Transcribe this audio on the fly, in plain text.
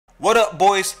What up,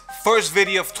 boys? First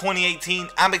video of 2018.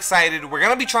 I'm excited. We're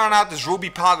gonna be trying out this Ruby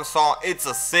Pau Gasol. It's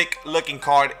a sick looking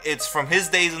card. It's from his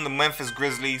days in the Memphis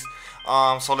Grizzlies.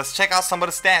 So let's check out some of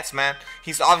the stats, man.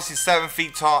 He's obviously 7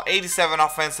 feet tall, 87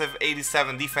 offensive,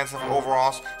 87 defensive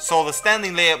overalls. So the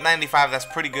standing layup 95, that's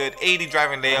pretty good. 80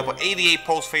 driving layup, 88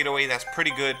 post fadeaway, that's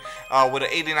pretty good. With an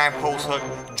 89 post hook.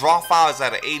 Draw foul is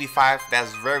at an 85,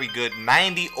 that's very good.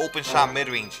 90 open shot mid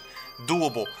range,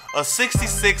 doable. A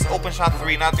 66 open shot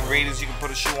 3, not the greatest. You can put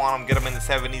a shoe on him, get him in the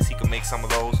 70s, he can make some of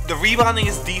those. The rebounding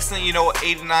is decent, you know,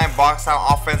 89 box out,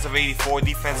 offensive 84,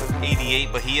 defensive 88,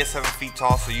 but he is 7 feet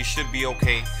tall, so you should be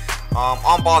okay.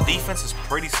 On ball defense is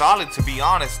pretty solid, to be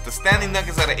honest. The standing dunk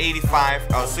is at an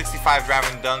 85, 65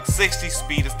 driving dunk, 60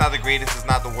 speed, it's not the greatest, it's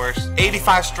not the worst.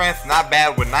 85 strength, not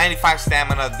bad, with 95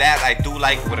 stamina, that I do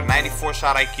like. With a 94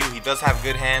 shot IQ, he does have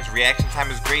good hands, reaction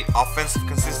time is great, offensive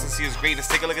consistency is great. Let's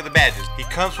take a look at the badges. He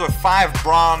comes with 5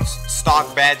 bronze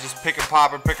stock badges: pick and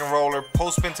popper, pick and roller,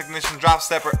 post spin technician, drop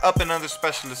stepper, up and under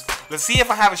specialist. Let's see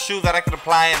if I have a shoe that I could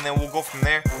apply, and then we'll go from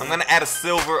there. I'm gonna add a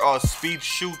silver speed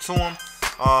shoe to him,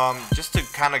 just to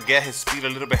kind of get his speed a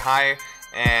little bit higher,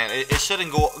 and it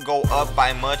shouldn't go up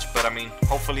by much, but I mean,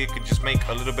 hopefully it could just make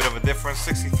a little bit of a difference.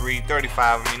 63,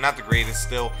 35, I mean, not the greatest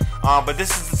still, but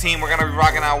this is the team we're gonna be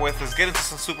rocking out with. Let's get into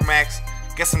some Supermax,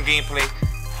 get some gameplay,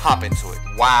 hop into it.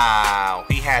 Wow,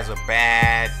 he has a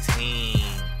bad team.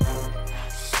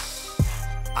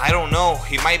 I don't know,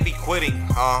 he might be quitting.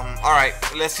 Alright,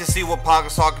 let's just see what Pau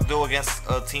Gasol can do against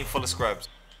a team full of scrubs.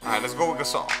 Alright, let's go with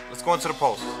Gasol. Let's go into the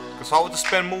post. Gasol with the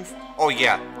spin move. Oh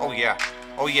yeah, oh yeah,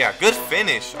 oh yeah. Good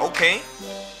finish, okay.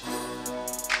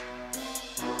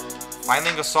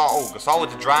 Finding Gasol. Oh, Gasol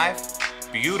with the drive.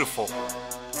 Beautiful.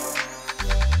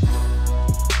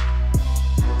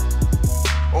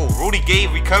 Oh, Rudy Gay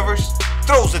recovers.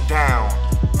 Throws it down.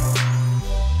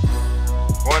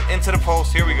 Going into the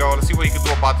post. Here we go. Let's see what he can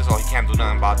do about this. Oh, he can't do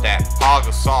nothing about that. Pau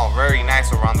Gasol, very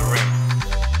nice around the rim.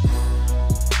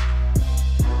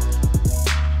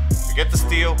 Get the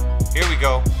steal. Here we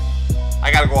go.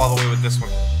 I gotta go all the way with this one.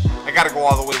 I gotta go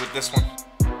all the way with this one.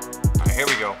 Alright, here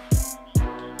we go.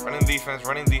 Running defense,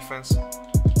 running defense.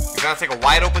 He's gonna take a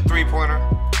wide open 3-pointer.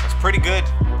 That's pretty good.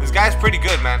 This guy's pretty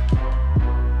good, man.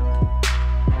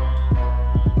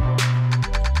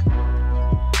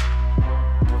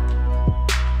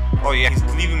 Oh yeah, he's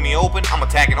leaving me open. I'm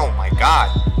attacking. Oh my god.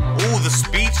 Ooh, the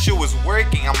speed shoe is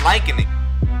working. I'm liking it.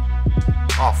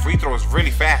 Oh, free throw is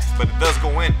really fast, but it does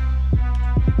go in.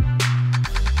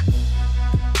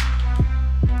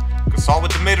 Gasol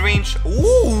with the mid-range.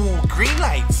 Ooh, green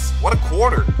lights. What a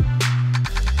quarter.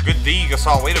 Good D,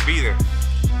 Gasol. Way to be there.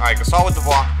 Alright, Gasol with the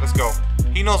ball. Let's go.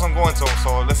 He knows I'm going to him,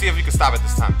 so let's see if we can stop it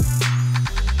this time.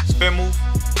 Spin move.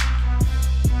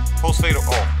 Post fade.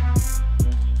 Oh,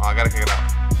 I gotta kick it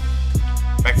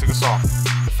out. Back to Gasol.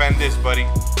 Defend this, buddy.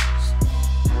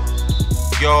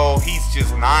 Yo, he's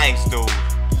just nice, dude.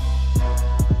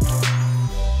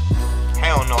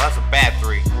 Hell no, that's a bad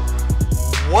 3.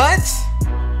 What?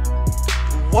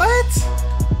 What?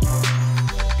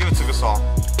 Give it to Gasol.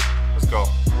 Let's go.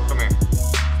 Come here.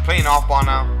 Playing off ball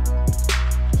now.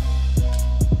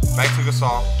 Back to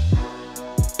Gasol.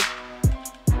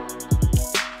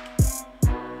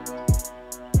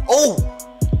 Oh!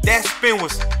 That spin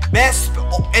was...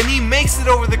 Oh, and he makes it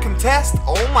over the contest.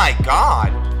 Oh my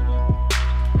god.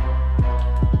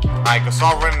 Alright,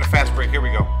 Gasol running the fast break. Here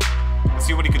we go. Let's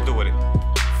see what he can do with it.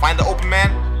 Find the open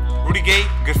man. Rudy Gay.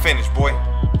 Good finish, boy.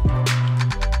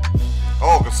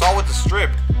 Oh, Gasol with the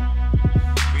strip.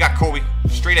 We got Kobe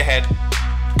straight ahead.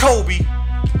 Kobe.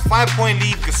 5-point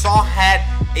lead. Gasol had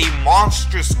a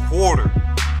monstrous quarter.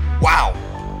 Wow.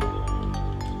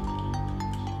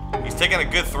 He's taking a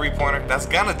good 3-pointer. That's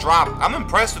gonna drop. I'm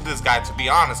impressed with this guy, to be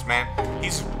honest, man.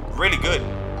 He's really good.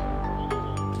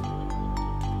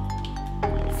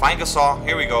 Find Gasol.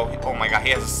 Here we go. Oh my god,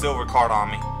 he has a silver card on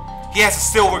me. He has a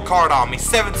silver card on me.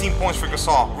 17 points for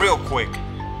Gasol. Real quick.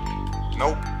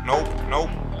 Nope. Nope. Nope.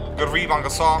 Good rebound,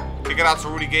 Gasol. Kick it out to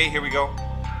Rudy Gay. Here we go.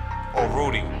 Oh,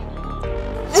 Rudy.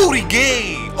 Rudy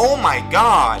Gay! Oh my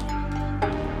god.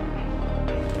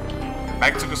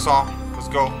 Back to Gasol. Let's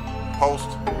go. Post.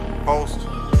 Post.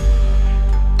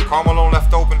 Carmelo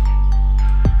left open.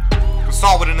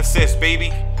 Gasol with an assist,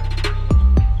 baby.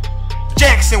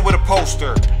 Jackson with a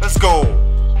poster. Let's go.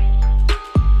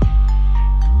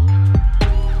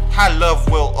 High love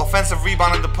Will. Offensive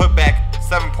rebound in the putback.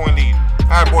 7-point lead.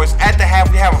 Alright, boys. At the half,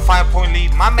 we have a 5-point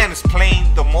lead. My man is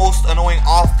playing the most annoying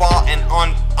off ball, and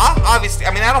on obviously,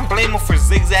 I mean, I don't blame him for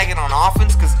zigzagging on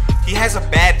offense because he has a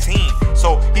bad team.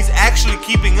 So he's actually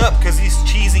keeping up because he's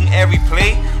cheesing every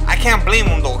play. I can't blame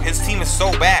him though. His team is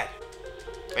so bad.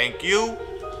 Thank you.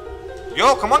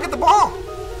 Yo, come on, get the ball.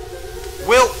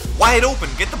 Will, wide open,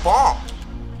 get the ball.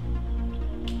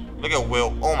 Look at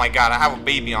Will. Oh my God, I have a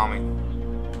baby on me.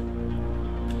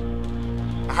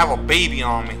 I have a baby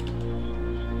on me.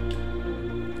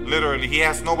 Literally, he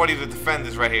has nobody to defend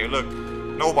this right here. Look,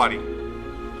 nobody.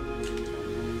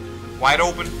 Wide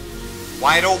open.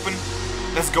 Wide open.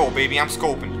 Let's go, baby. I'm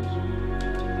scoping.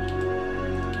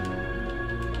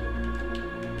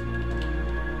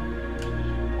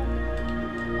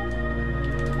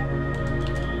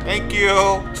 Thank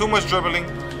you. Too much dribbling.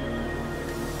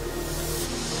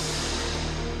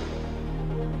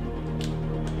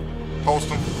 Post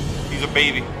him. He's a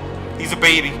baby. He's a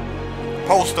baby.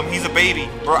 Post him. He's a baby.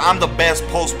 Bro, I'm the best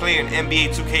post player in NBA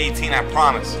 2K18, I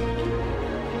promise.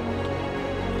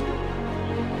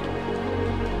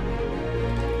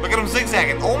 Look at him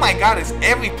zigzagging. Oh my God, it's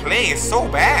every play. It's so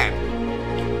bad.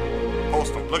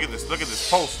 Post him. Look at this. Look at this.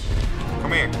 Post.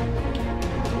 Come here.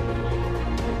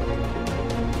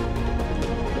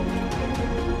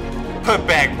 Put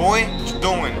back, boy. What you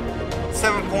doing?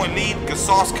 7-point lead.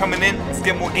 Gasol's coming in. Let's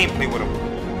get more gameplay with him.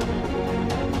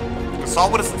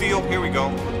 Gasol with a steal. Here we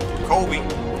go. Kobe.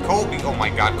 Kobe. Oh my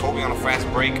God. Kobe on a fast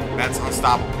break. That's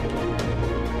unstoppable.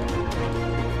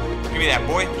 Give me that,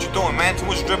 boy. What you doing, man? Too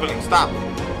much dribbling. Stop.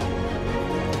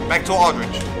 Back to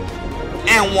Aldridge.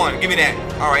 And one. Give me that.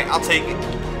 All right. I'll take it.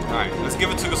 All right. Let's give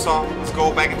it to Gasol. Let's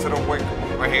go back into the work.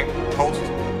 Right here. Post.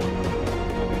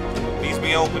 Leaves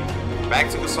me open. Back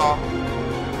to Gasol.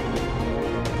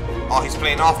 Oh, he's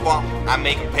playing off ball. I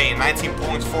make him pay. 19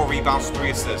 points, 4 rebounds,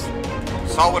 3 assists.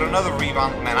 Gasol with another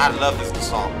rebound. Man, I love this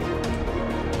Gasol.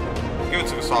 Give it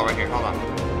to Gasol right here. Hold on.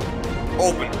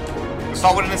 Open.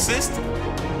 Gasol with an assist.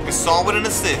 Gasol with an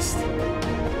assist.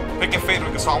 Pick and fade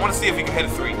with Gasol. I want to see if he can hit a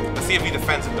 3. Let's see if he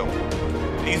defends it though.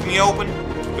 Leaves me open.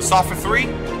 Gasol for 3.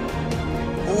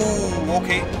 Ooh,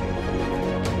 okay.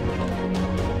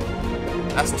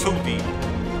 That's too deep.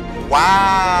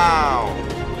 Wow.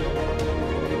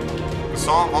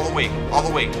 Gasol all the way. All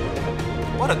the way.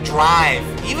 What a drive.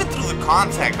 Even through the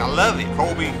contact. I love it.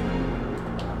 Kobe.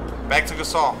 Back to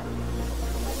Gasol.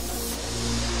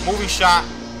 Moving shot.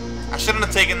 I shouldn't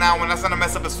have taken that one. That's going to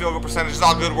mess up his field goal percentage. It's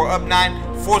all good. We're up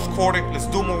 9. Fourth quarter. Let's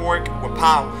do more work with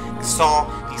Pau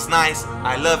Gasol. He's nice.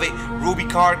 I love it. Ruby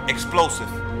card. Explosive.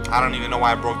 I don't even know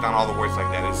why I broke down all the words like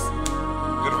that. It's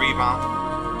good rebound.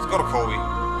 Let's go to Kobe.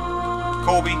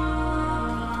 Kobe.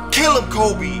 Kill him,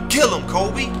 Kobe. Kill him,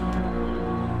 Kobe.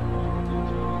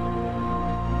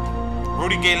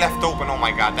 Rudy Gay left open. Oh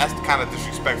my God. That's kind of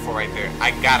disrespectful right there.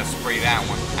 I got to spray that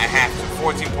one. I have to.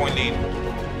 14-point lead.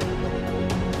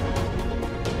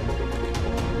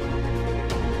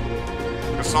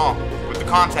 Gasol with the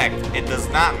contact. It does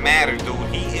not matter, dude.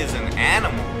 He is an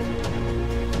animal.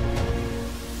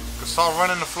 Gasol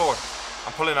running the floor.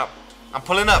 I'm pulling up. I'm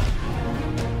pulling up.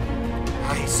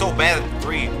 Ah, he's so bad at the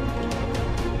 3.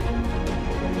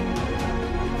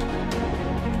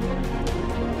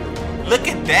 Look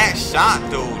at that shot,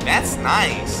 dude. That's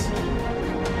nice.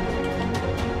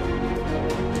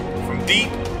 From deep,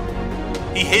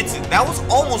 he hits it. That was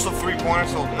almost a 3-pointer,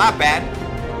 so not bad.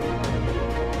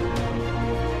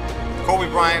 Kobe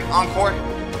Bryant on court.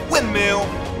 Windmill.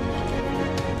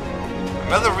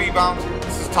 Another rebound.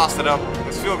 Let's just toss it up.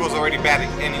 This field goal's already bad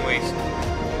anyways.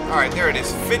 Alright, there it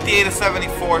is.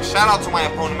 58-74. Shout out to my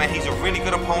opponent, man. He's a really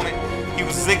good opponent. He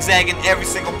was zigzagging every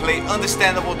single play.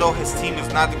 Understandable though, his team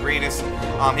is not the greatest.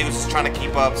 He was just trying to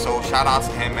keep up, so shout out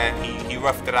to him, man. He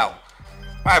roughed it out.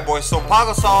 Alright, boys, so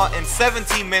Pau Gasol in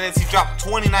 17 minutes, he dropped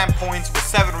 29 points with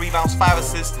 7 rebounds, 5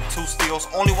 assists, and 2 steals.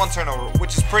 Only 1 turnover,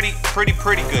 which is pretty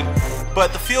good.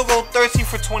 But the field goal, 13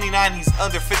 for 29. He's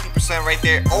under 50% right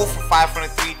there. 0 for 5 from the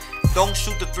 3. Don't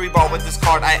shoot the 3-ball with this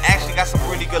card. I actually got some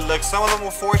really good looks. Some of them were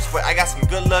forced, but I got some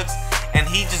good looks. And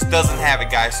he just doesn't have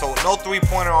it, guys. So no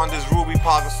 3-pointer on this Ruby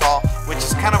Pau Gasol, which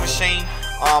is kind of a shame.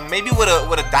 Maybe with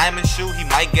a diamond shoe, he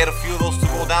might get a few of those to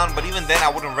go down. But even then, I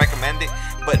wouldn't recommend it.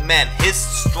 But man, his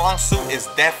strong suit is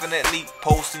definitely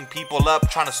posting people up,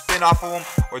 trying to spin off of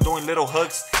him or doing little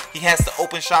hooks. He has the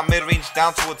open shot mid-range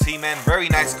down to a T, man. Very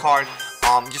nice card.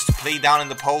 Just to play down in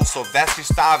the post. So if that's your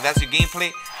style, if that's your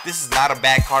gameplay, this is not a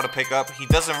bad card to pick up. He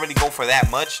doesn't really go for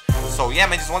that much. So yeah,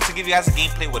 man, just wanted to give you guys a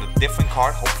gameplay with a different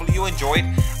card. Hopefully you enjoyed.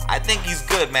 I think he's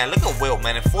good, man. Look at Will,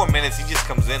 man. In 4 minutes, he just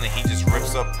comes in and he just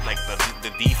rips up like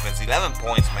the defense. 11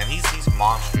 points, man. He's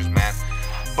monstrous, man.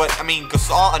 But I mean,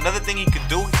 Gasol, another thing he could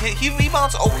do, he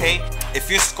rebounds okay. If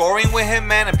you're scoring with him,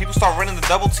 man, and people start running the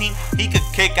double team, he could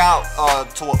kick out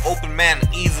to an open man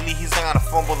easily. He's not gonna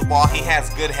fumble the ball. He has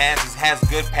good hands. He has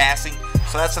good passing.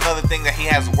 So that's another thing that he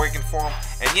has working for him.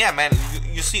 And yeah, man,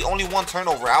 you see only 1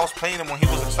 turnover. I was playing him when he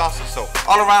was exhausted. So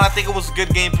all around, I think it was a good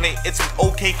gameplay. It's an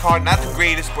okay card, not the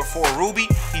greatest, but for a Ruby,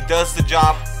 he does the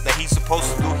job that he's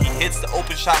supposed to do. He hits the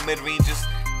open shot mid-ranges.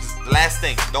 Last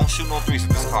thing, don't shoot no threes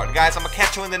with this card. Guys, I'm gonna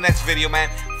catch you in the next video, man.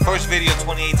 First video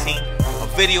 2018, a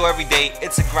video every day.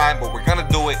 It's a grind, but we're gonna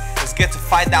do it. Let's get to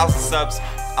 5,000 subs.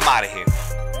 I'm out of here.